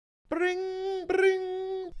Bring,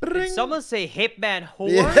 bring, bring. Did someone say Hitman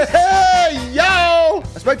H.O.R.S.E? Yeah, yo!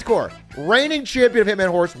 Spectacore, reigning champion of Hitman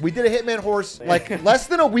H.O.R.S.E. We did a Hitman H.O.R.S.E. like less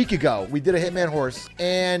than a week ago. We did a Hitman H.O.R.S.E.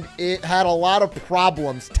 and it had a lot of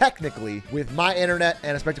problems technically with my internet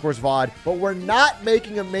and a Spectacore's VOD, but we're not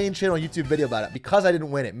making a main channel YouTube video about it because I didn't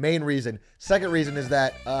win it. Main reason. Second reason is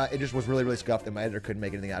that it just was really, really scuffed and my editor couldn't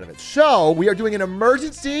make anything out of it. So we are doing an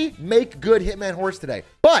emergency make good Hitman H.O.R.S.E. today.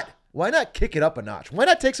 But why not kick it up a notch? Why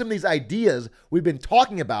not take some of these ideas we've been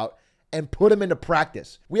talking about and put them into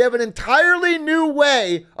practice? We have an entirely new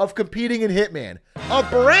way of competing in Hitman. A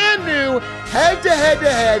brand new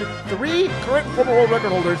head-to-head-to-head, 3 current and former world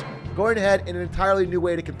record holders going ahead in an entirely new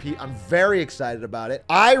way to compete. I'm very excited about it.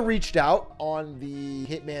 I reached out on the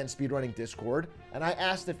Hitman Speedrunning Discord and I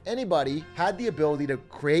asked if anybody had the ability to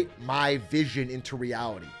create my vision into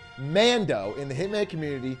reality. Mando in the Hitman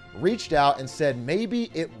community reached out and said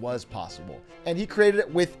maybe it was possible. And he created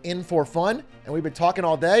it with In4Fun, and we've been talking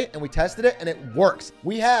all day, and we tested it, and it works.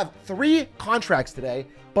 We have 3 contracts today,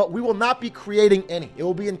 but we will not be creating any. It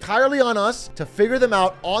will be entirely on us to figure them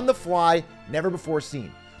out on the fly, never before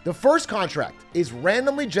seen. The first contract is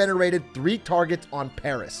randomly generated 3 targets on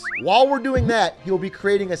Paris. While we're doing that, he'll be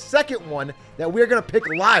creating a second one that we're gonna pick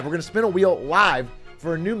live. We're gonna spin a wheel live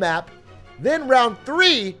for a new map. Then round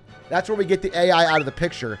 3, that's where we get the AI out of the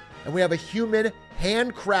picture. And we have a human,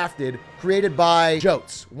 handcrafted, created by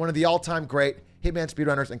Jotes, one of the all-time great Hitman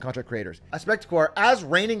speedrunners and contract creators. Spectacore, as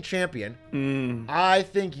reigning champion, I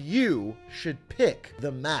think you should pick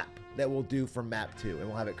the map that we'll do for map 2, and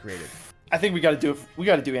we'll have it created. I think we got to do it. We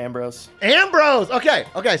got to do Ambrose. Ambrose! Okay,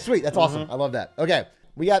 okay, sweet. That's awesome. I love that. Okay,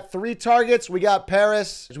 we got 3 targets. We got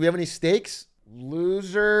Paris. Do we have any stakes?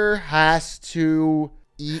 Loser has to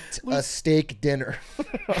eat a steak dinner.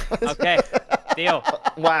 Okay, deal.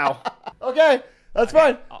 Wow. Okay, that's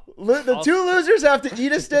fine. The 2 losers have to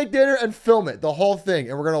eat a steak dinner and film it, the whole thing,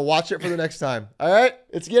 and we're gonna watch it for the next time. All right?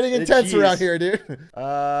 It's getting intense around here, dude.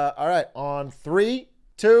 All right, on 3,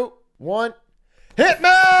 2, 1. Hitman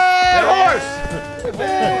H.O.R.S.E!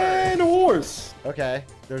 Hitman H.O.R.S.E. Okay,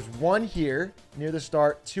 there's 1 here near the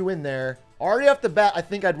start, 2 in there. Already off the bat, I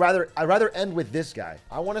think I'd rather end with this guy.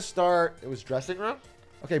 I want to start. It was dressing room.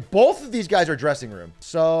 Okay, both of these guys are dressing room.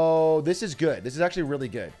 So this is good. This is actually really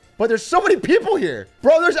good. But there's so many people here.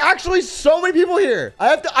 Bro, there's actually so many people here. I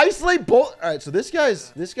have to isolate both. All right, so this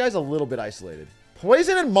guy's a little bit isolated.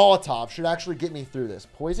 Poison and Molotov should actually get me through this.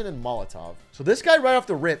 Poison and Molotov. So this guy right off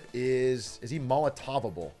the rip is he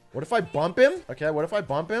Molotovable? What if I bump him? Okay, what if I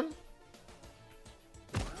bump him?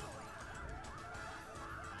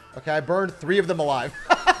 Okay, I burned 3 of them alive.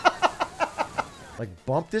 Like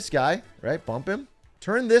bump this guy, right? Bump him.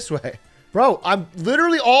 Turn this way. Bro, I'm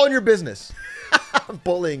literally all in your business. I'm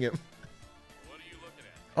bullying him. What are you looking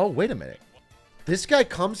at? Oh, wait a minute. This guy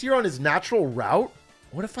comes here on his natural route?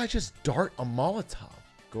 What if I just dart a Molotov?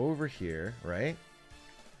 Go over here, right?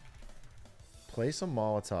 Place a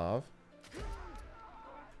Molotov.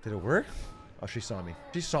 Did it work? Oh, she saw me.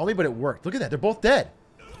 She saw me, but it worked. Look at that. They're both dead.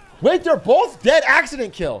 Wait, they're both dead.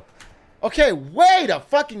 Accident kill. Okay, wait a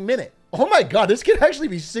fucking minute. Oh my God, this could actually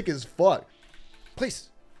be sick as fuck. Please.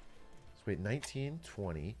 So wait, 19,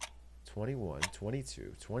 20, 21,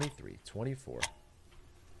 22, 23, 24.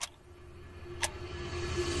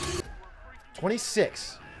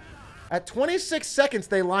 26. At 26 seconds,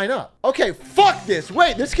 they line up. Okay, fuck this.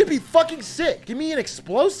 Wait, this could be fucking sick. Give me an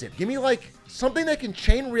explosive. Give me like something that can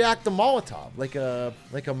chain react the Molotov, like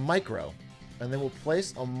a micro. And then we'll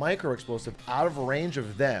place a micro explosive out of range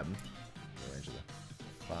of them.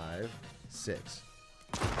 5, 6.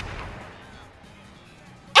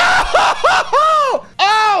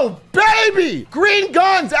 Oh, baby! Green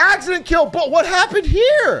guns, accident kill. But what happened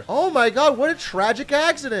here? Oh my God, what a tragic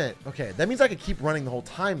accident. Okay, that means I could keep running the whole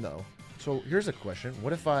time though. So here's a question.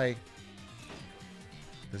 What if does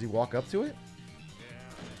he walk up to it?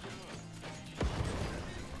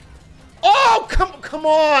 Oh, come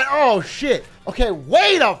on. Oh, shit. Okay,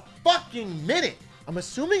 wait a fucking minute. I'm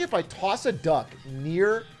assuming if I toss a duck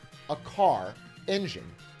near a car engine,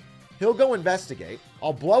 he'll go investigate.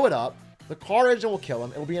 I'll blow it up. The car engine will kill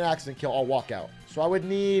him. It'll be an accident kill. I'll walk out. So I would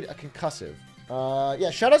need a concussive. Yeah,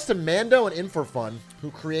 shout outs to Mando and In4Fun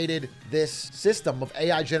who created this system of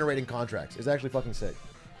AI generating contracts. It's actually fucking sick.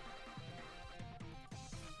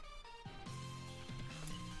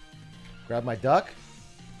 Grab my duck.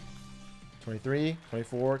 23,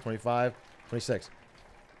 24, 25, 26.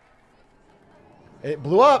 It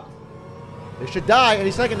blew up. They should die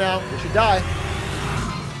any second now. They should die.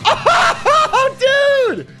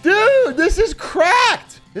 Oh, dude! Dude, this is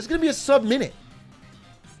cracked. This is going to be a sub-minute.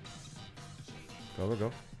 Go, go,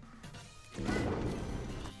 go.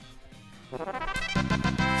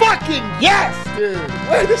 fucking yes, dude.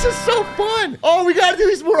 Wait, this is so fun. Oh, we gotta do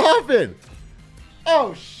these more often.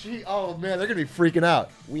 Oh, shit. Oh, man, they're gonna be freaking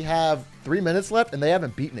out. We have 3 minutes left, and they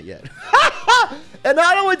haven't beaten it yet. And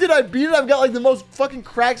not only did I beat it, I've got like the most fucking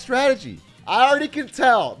cracked strategy. I already can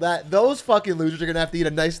tell that those fucking losers are gonna have to eat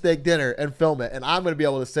a nice steak dinner and film it, and I'm gonna be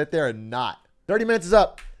able to sit there and not. 30 minutes is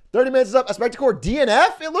up. 30 minutes is up. A Spectacore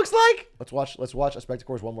DNF, it looks like. Let's watch a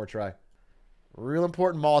Spectacore's one more try. Real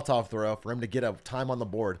important Molotov throw for him to get a time on the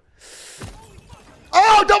board.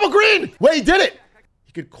 Oh, double green! Wait, he did it!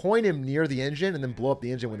 He could coin him near the engine and then blow up the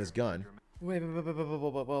engine with his gun. Wait,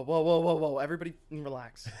 whoa. Everybody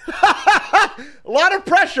relax. A lot of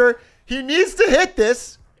pressure. He needs to hit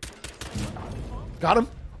this. Got him.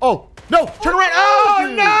 Oh, no. Turn around. Oh,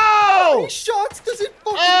 Dude. no. How many shots does it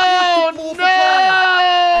fucking Oh,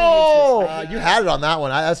 no. You had it on that one.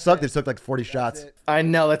 That sucked. It took like 40 shots. I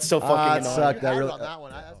know, that's so fucking That annoying. sucked. That really.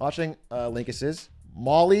 Watching Linkus's.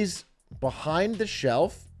 Molly's behind the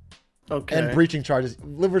shelf. Okay. And breaching charges.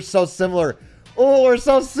 We're so similar. Oh, we're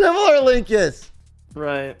so similar, Linkus.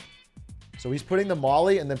 Right. So he's putting the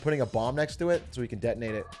molly and then putting a bomb next to it so he can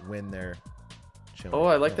detonate it when they're chilling. Oh,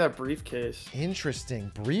 I like that briefcase.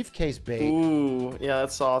 Interesting. Briefcase bait Ooh, yeah,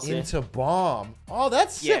 that's saucy. into bomb. Oh,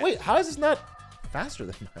 that's sick. Yeah. Wait, how is this not faster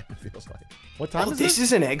than mine, it feels like? What time Oh, is this this?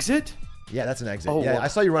 is an exit? Yeah, that's an exit. Oh, Yeah, I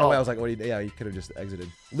saw you run away. I was like, what do you, yeah, you could have just exited.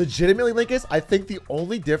 Legitimately, Linkus, I think the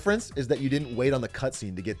only difference is that you didn't wait on the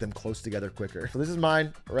cutscene to get them close together quicker. So this is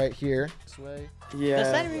mine right here. This way. Yeah.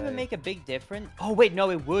 Does that even make a big difference? Oh, wait, no,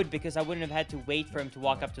 it would, because I wouldn't have had to wait for him to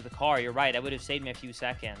walk up to the car. You're right. That would have saved me a few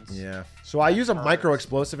seconds. Yeah. So I use a micro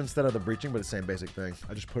explosive instead of the breaching, but the same basic thing.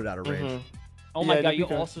 I just put it out of range. Oh my Yeah, god, that'd you be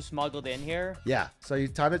good. also smuggled in here? Yeah. So you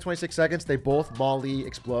time it 26 seconds. They both molly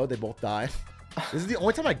explode. They both die. This is the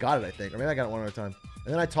only time I got it, I think. Or maybe I got it one other time.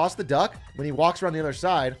 And then I toss the duck. When he walks around the other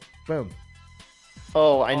side, boom.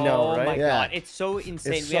 Oh, I know, Oh right? my Yeah. god, it's so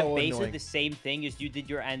insane. It's we have so basically annoying. the same thing as you did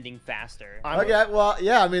your ending faster. Okay, well,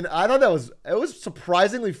 yeah, I mean, I thought it was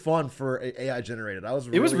surprisingly fun for AI generated. I was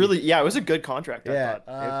It was really, yeah, it was a good contract, I yeah.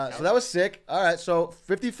 thought. So that was sick. All right, so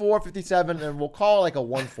 54, 57, and we'll call it like a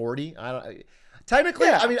 140. Technically,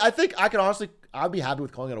 Yeah. I mean, I think I could honestly, I'd be happy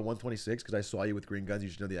with calling it a 126 because I saw you with green guns. You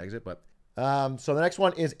should know the exit, but. So the next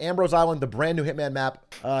one is Ambrose Island, the brand new Hitman map.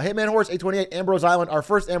 Hitman H.O.R.S.E 828, Ambrose Island, our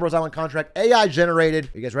first Ambrose Island contract, AI generated.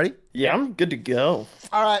 You guys ready? Yeah, I'm good to go.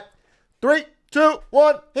 All right. 3, 2,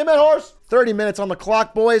 1, Hitman H.O.R.S.E. 30 minutes on the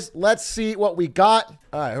clock, boys. Let's see what we got.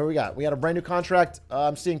 All right, who we got? We got a brand new contract.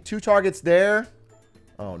 I'm seeing 2 targets there.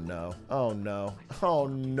 Oh, no. Oh, no. Oh,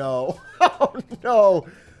 no. Oh, no.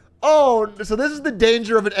 Oh, so this is the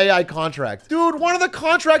danger of an AI contract. Dude, one of the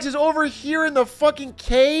contracts is over here in the fucking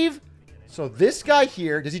cave. So this guy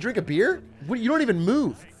here, does he drink a beer? What, you don't even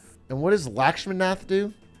move. And what does Lakshmanath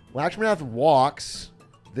do? Lakshmanath walks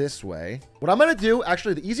this way. What I'm going to do,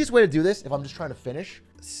 actually, the easiest way to do this, if I'm just trying to finish,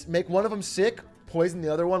 make one of them sick, poison the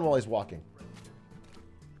other one while he's walking.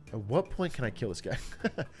 At what point can I kill this guy?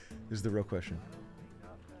 This is the real question.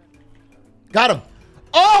 Got him.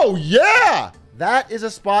 Oh, yeah. That is a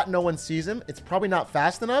spot no one sees him. It's probably not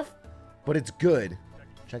fast enough, but it's good.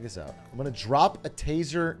 Check this out. I'm going to drop a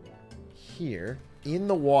taser here in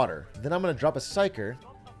the water. Then I'm going to drop a psyker.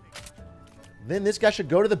 Then this guy should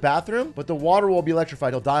go to the bathroom, but the water will be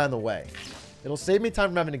electrified. He'll die on the way. It'll save me time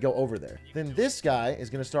from having to go over there. Then this guy is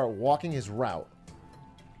going to start walking his route.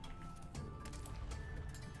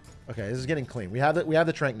 Okay, this is getting clean. We have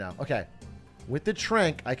the trank now. Okay. With the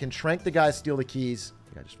trank, I can trank the guy, steal the keys.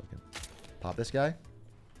 I think I just fucking pop this guy.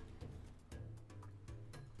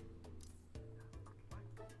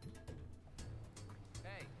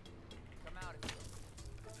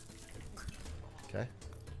 Okay.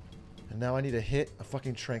 And now I need to hit a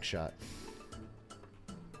fucking trank shot.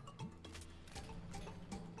 Do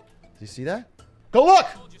you see that? Go look!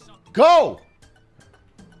 Go!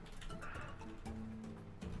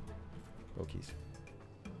 Go keys.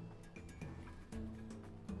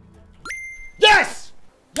 Yes!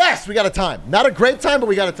 Yes, we got a time. Not a great time, but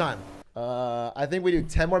we got a time. I think we do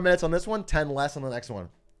 10 more minutes on this one, 10 less on the next one.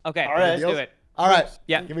 Okay, All right. let's do it. All right.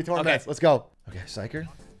 Yeah. Give me 20 Okay. minutes. Let's go. Okay, psyker.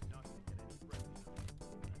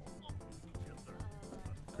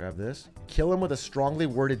 Grab this. Kill him with a strongly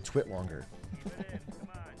worded twit longer.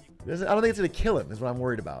 I don't think it's going to kill him is what I'm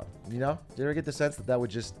worried about. You know? Do you ever get the sense that that would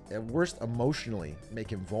just, at worst, emotionally make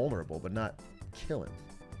him vulnerable, but not kill him?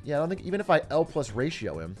 Yeah, I don't think, even if I L plus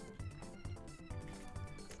ratio him,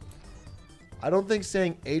 I don't think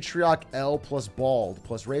saying Atrioc L plus bald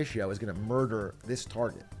plus ratio is going to murder this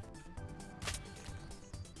target.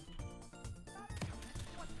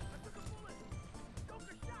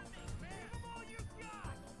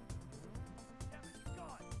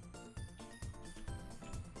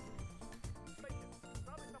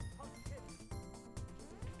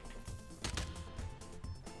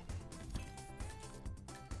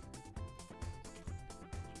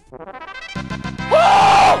 It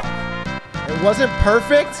wasn't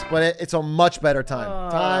perfect, but it's a much better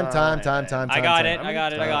time. Time. I got it.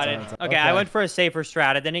 Okay, I went for a safer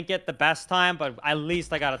strat. I didn't get the best time, but at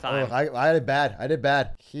least I got a time. Oh, I did bad. I did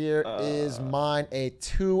bad. Here is mine, a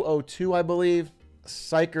 202, I believe.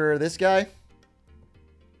 Psyker this guy.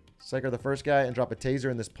 Psyker the first guy and drop a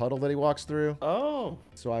taser in this puddle that he walks through. Oh.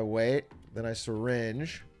 So I wait. Then I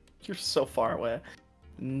syringe. You're so far away.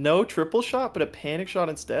 No triple shot, but a panic shot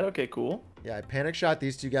instead? Okay, cool. Yeah, I panic shot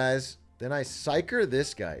these two guys. Then I psycher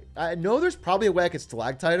this guy. I know there's probably a way I could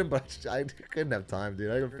stalactite him, but I couldn't have time,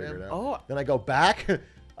 dude. I couldn't figure it out. Oh. Then I go back.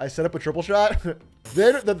 I set up a triple shot.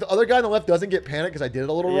 Then the other guy on the left doesn't get panicked because I did it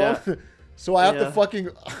a little wrong. So I have to fucking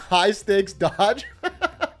high stakes dodge.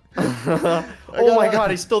 Oh my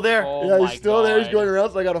god, he's still there. Oh yeah, he's still there. He's God. going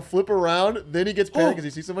around, so I got to flip around. Then he gets panicked because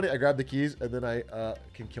he sees somebody. I grab the keys, and then I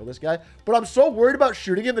can kill this guy. But I'm so worried about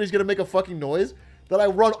shooting him that he's going to make a fucking noise that I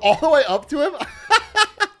run all the way up to him.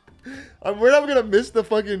 I'm worried I'm going to miss the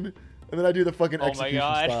fucking... And then I do the fucking execution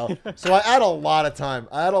style. So I add a lot of time.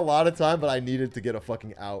 But I needed to get a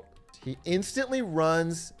fucking out. He instantly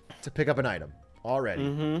runs to pick up an item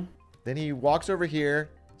already. Then he walks over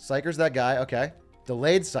here. Psychers that guy. Okay.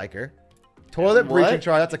 Delayed psycher. Toilet breaching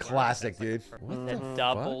charge. That's a classic, dude. What The the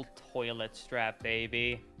double toilet strap,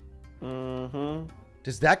 baby.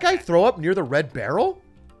 Does that guy throw up near the red barrel?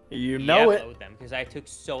 You know it. Because I took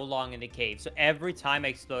so long in the cave. So every time I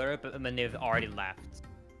exploded, but they've already left.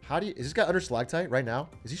 How do you... Is this guy under stalactite right now?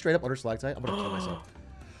 Is he straight up under stalactite? I'm going to kill myself.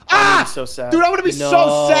 I'm so sad. Dude, I'm going to be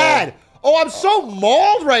so sad. Oh, I'm so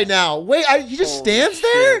mauled right now. Wait, he just stands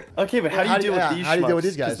there? Okay, but how do you deal with these How do you deal with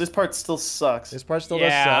these schmucks? guys? 'Cause this part still sucks. This part still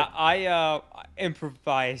does suck. Yeah,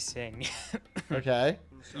 improvising. Okay.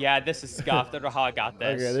 Yeah, this is scuffed. I don't know how I got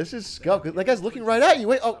this. Okay, this is scuff. That guy's looking right at you.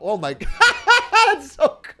 Wait, oh my God. That's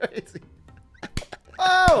so crazy.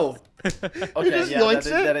 Oh! Okay, just yeah, yoinks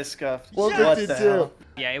that it? is scuffed. 152.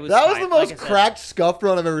 Yeah, it was. That was fine. the most Like I said, cracked scuff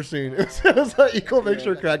run I've ever seen. It was like equal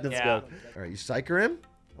mixture cracked and scuff. All right, you psycher him.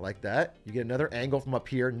 I like that. You get another angle from up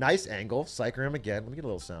here. Nice angle. Psycher him again. Let me get a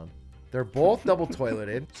little sound. They're both double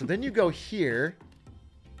toileted. So then you go here.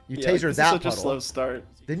 You taser that such puddle. a slow start.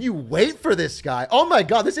 Then you wait for this guy. Oh my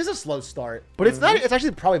God, this is a slow start. But it's not. It's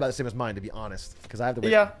actually probably about the same as mine, to be honest. Because I have to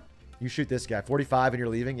wait. Yeah. You shoot this guy. 45 and you're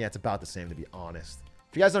leaving. Yeah, it's about the same, to be honest.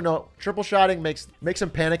 If you guys don't know, triple shotting makes them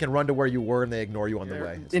panic and run to where you were, and they ignore you on the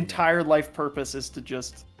way. It's Entire life purpose is to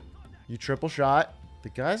just... You triple shot. The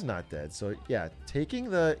guy's not dead. So yeah, taking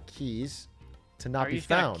the keys to not be Are you just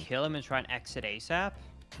found. gonna kill him and try and exit ASAP?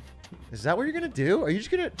 Is that what you're gonna do? Are you just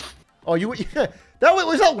gonna? Oh, you that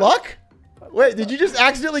was that luck? Wait, did you just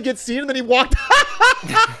accidentally get seen and then he walked?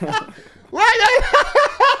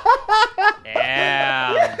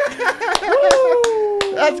 Yeah.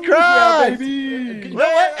 That's crazy. Yeah, baby. You know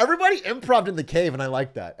what? Everybody improv'd in the cave, and I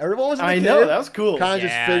like that. Everyone was in the I cave. know, that was cool. Kind of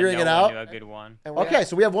just figuring it no out. one knew a good one. Okay,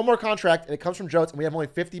 so we have one more contract, and it comes from Jotes, and we have only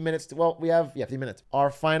 50 minutes to, well, we have, 50 minutes.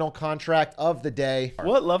 Our final contract of the day.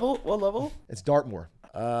 What level? What level? It's Dartmoor.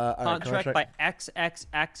 All right, Contract by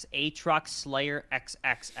XXX Atrioc Slayer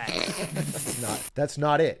XXX. That's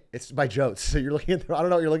not it. It's by Jotes. So you're looking at, I don't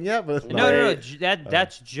know what you're looking at, but it's not No. it.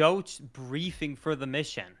 That's Joe's briefing for the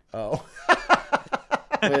mission. Oh.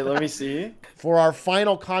 Wait, let me see. For our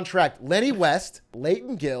final contract, Lenny West,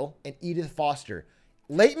 Leighton Gill, and Edith Foster.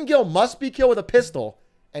 Leighton Gill must be killed with a pistol,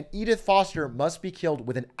 and Edith Foster must be killed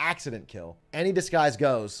with an accident kill. Any disguise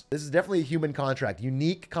goes. This is definitely a human contract.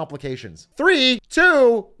 Unique complications. 3,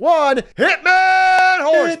 2, 1. Hitman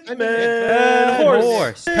Horse. Hitman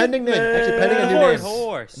Horse. Pending name. Actually, pending a new name.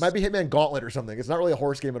 Horse. It might be Hitman Gauntlet or something. It's not really a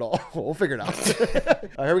horse game at all. We'll figure it out.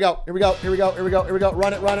 All right, here we go.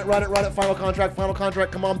 Run it. Final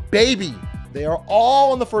contract. Come on, baby. They are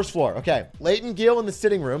all on the first floor. Okay. Leighton Gill in the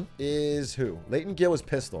sitting room is who? Leighton Gill is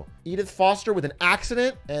pistol. Edith Foster with an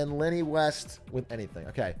accident, and Lenny West with anything.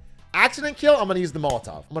 Okay. Accident kill, I'm going to use the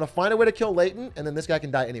Molotov. I'm going to find a way to kill Leighton, and then this guy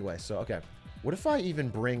can die anyway. So, okay. What if I even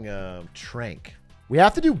bring Trank? We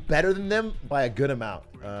have to do better than them by a good amount.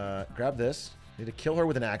 Grab this. Need to kill her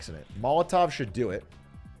with an accident. Molotov should do it.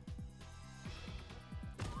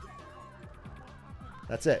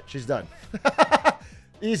 That's it. She's done.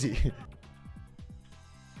 Easy.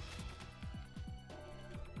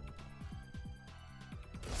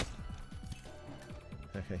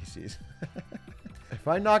 Okay, he sees. If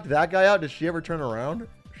I knock that guy out, does she ever turn around?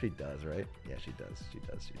 She does, right? Yeah, she does. She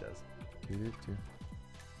does. Two.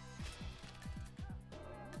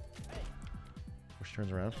 She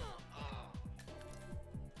turns around.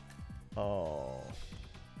 Oh.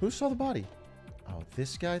 Who saw the body? Oh,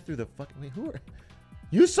 this guy through the fucking... Wait, who are...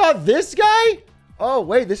 You saw this guy? Oh,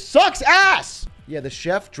 wait, this sucks ass! Yeah, the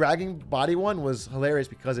chef dragging body one was hilarious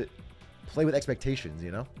because it played with expectations,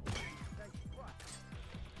 you know?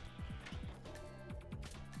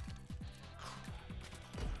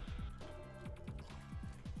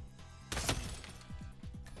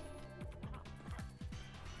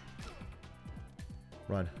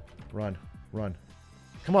 Run, run, run.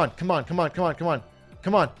 Come on, come on, come on, come on, come on.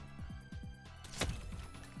 Come on.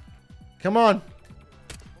 Come on.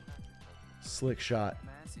 Slick shot.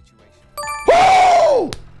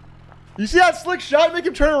 Woo! You see that slick shot make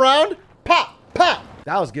him turn around? Pop, pop.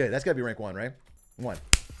 That was good. That's got to be rank 1, right? 1.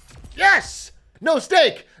 Yes! No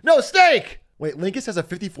steak! No steak! Wait, Linkus has a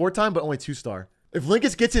 54 time, but only 2-star. If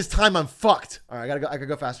Linkus gets his time, I'm fucked. All right, I gotta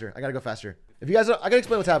go faster. I gotta go faster. If you guys, I gotta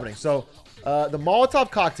explain what's happening. So, the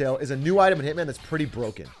Molotov cocktail is a new item in Hitman that's pretty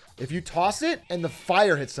broken. If you toss it and the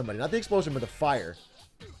fire hits somebody, not the explosion, but the fire,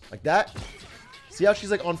 like that. See how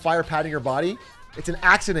she's like on fire, patting her body? It's an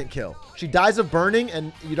accident kill. She dies of burning,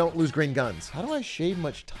 and you don't lose green guns. How do I shave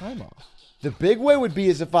much time off? The big way would be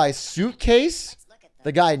is if I suitcase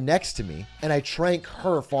the guy next to me and I trank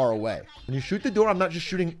her far away. When you shoot the door, I'm not just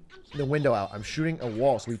shooting the window out. I'm shooting a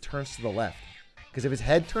wall so he turns to the left. Because if his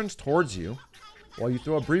head turns towards you while you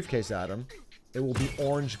throw a briefcase at him, it will be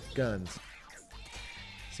orange guns.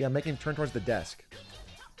 See, I'm making him turn towards the desk.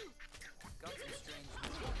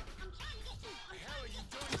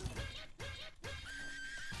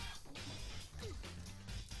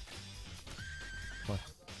 Come on,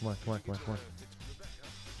 come on, come on, come on, come on.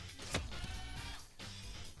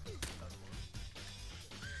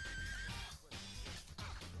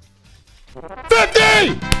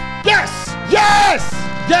 Yes! Yes!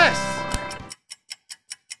 Yes!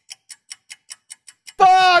 Fuck!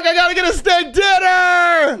 I gotta get a steak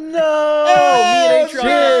dinner! No! Oh, Me and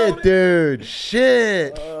Atrioc. shit, dude.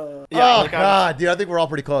 Shit. Yeah, oh, like God, dude. I think we're all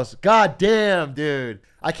pretty close. God damn, dude.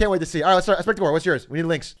 I can't wait to see. All right, let's start. Spectacore, what's yours? We need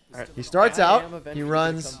links. Right. He starts I out. am He eventually gonna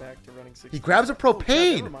runs. come back to running 60. He grabs a Oh, yeah, that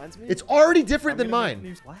propane. reminds me. It's already different I'm than gonna make mine.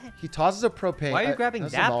 new- What? He tosses a propane. Why are you grabbing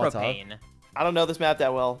that's a that Molotov. propane? I don't know this map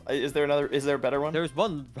that well. Is there a better one? There's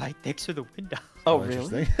one right next to the window. Oh, Oh,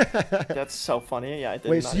 really? interesting. That's so funny. Yeah, I did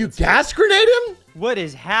Wait, not so you even see it. gas grenade him? What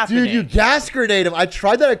is happening? Dude, you gas grenade him. I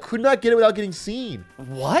tried that. I could not get it without getting seen.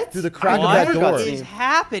 What? Through the crack of What that door. is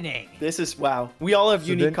happening? This is wow. We all have So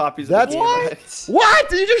unique then- copies that's- of the game. What?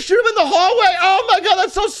 Did you just shoot him in the hallway? Oh my God,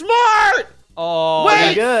 that's so smart. Oh, Wait!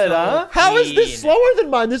 that's Good, so huh? How is this clean. slower than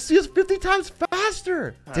mine? This is 50 times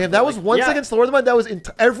faster. Damn, that was like- 1 yeah. second slower than mine. That was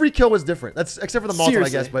every kill was different. That's except for the Molotov, I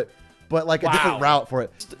Seriously. guess, but like a different Wow. route for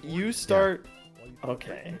it. You start.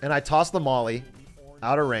 Okay. And I tossed the molly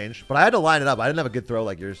out of range, but I had to line it up. I didn't have a good throw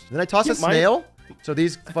like yours. Then I tossed Yeah, a mine- snail, so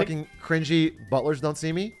these fucking cringy butlers don't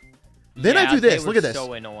see me. Then I Yeah, do they this. were Look at this.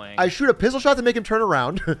 So annoying. I shoot a pistol shot to make him turn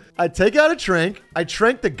around. I take out a trank. I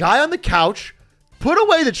trank the guy on the couch, put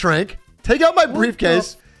away the trank, take out my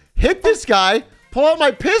briefcase, hit this guy, pull out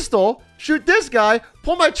my pistol, shoot this guy,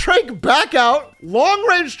 pull my trank back out, long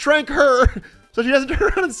range trank her so she doesn't turn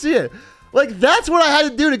around and see it. Like, that's what I had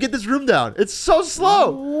to do to get this room down. It's so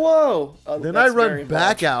slow. Whoa. Then I run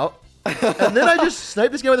back out. And then I just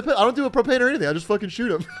snipe this guy with a pistol. I don't do a propane or anything. I just fucking shoot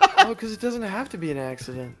him. Oh, because it doesn't have to be an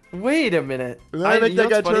accident. Wait a minute. And then I make you know that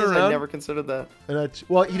guy what's funny turn is I around. never considered that. And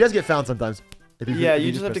well, he does get found sometimes. If Yeah, if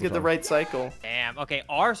you just have to pistol get the found. right cycle. Damn. Okay,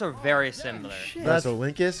 ours are very similar. Shit. Right, so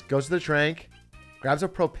Linkus goes to the trank, grabs a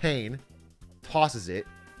propane, tosses it,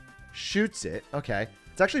 shoots it. Okay.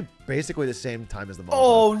 It's actually basically the same time as the Molotov.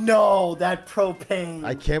 Oh no, that propane.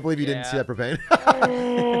 I can't believe you didn't see Yeah. that propane.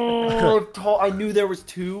 Oh, I knew there was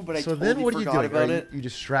two, but I So totally then what do you do? forgot about You, it. you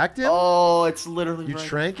distract him, Oh, it's literally you right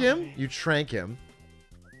trank in front him, of me. you trank him,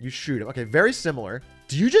 you shoot him. Okay, very similar.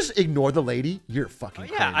 Do you just ignore the lady? You're fucking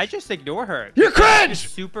Yeah, cringe. I just ignore her. You're Because cringe!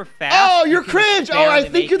 she's super fast. Oh, you're you can cringe! Oh, barely I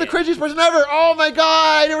think make you're the it. cringiest person ever! Oh my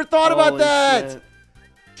god, I never thought about Holy that! shit.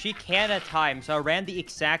 She can at times. So I ran the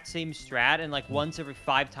exact same strat, and like once every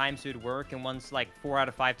 5 times it would work, and once like 4 out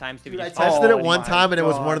of 5 times it would Dude, I just tested it Oh one my time and it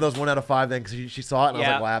was one God. of those 1 out of 5 then because she saw it and I was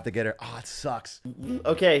Yeah. like, well, I have to get her. Oh, it sucks.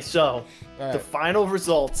 Okay, so All the right. final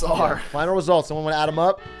results are. Final results. Someone want to add them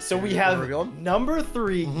up? So we Wanna have reveal 'em? number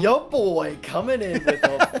 3, yo boy, coming in with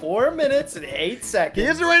a 4 minutes and 8 seconds. He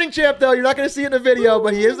is the reigning champ, though. You're not going to see it in the video,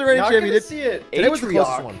 but he is the reigning Not champ. He gonna did. see it. Today was the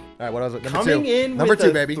closest Atrioc one. All right, what was it? Number coming 2. in Number with 2,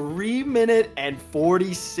 a baby. 3-minute and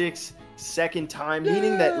 46-second time,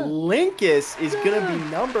 meaning that Linkus is gonna be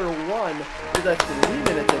number 1 with a 3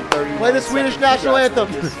 minutes and 30. Play the Swedish national anthem.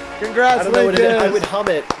 I Congrats, don't know what it is. I Linkus. would hum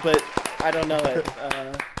it, but I don't know it.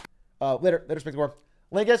 Later, Spectacore.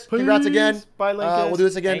 Linkus, congrats again. Peace. Bye, Linkus. We'll do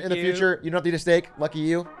this again Thank in the you. future. You don't have to eat a steak. Lucky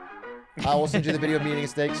you. I will send you the video of me eating a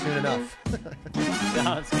steak soon enough.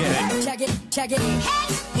 sounds good. Check it, check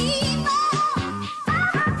it.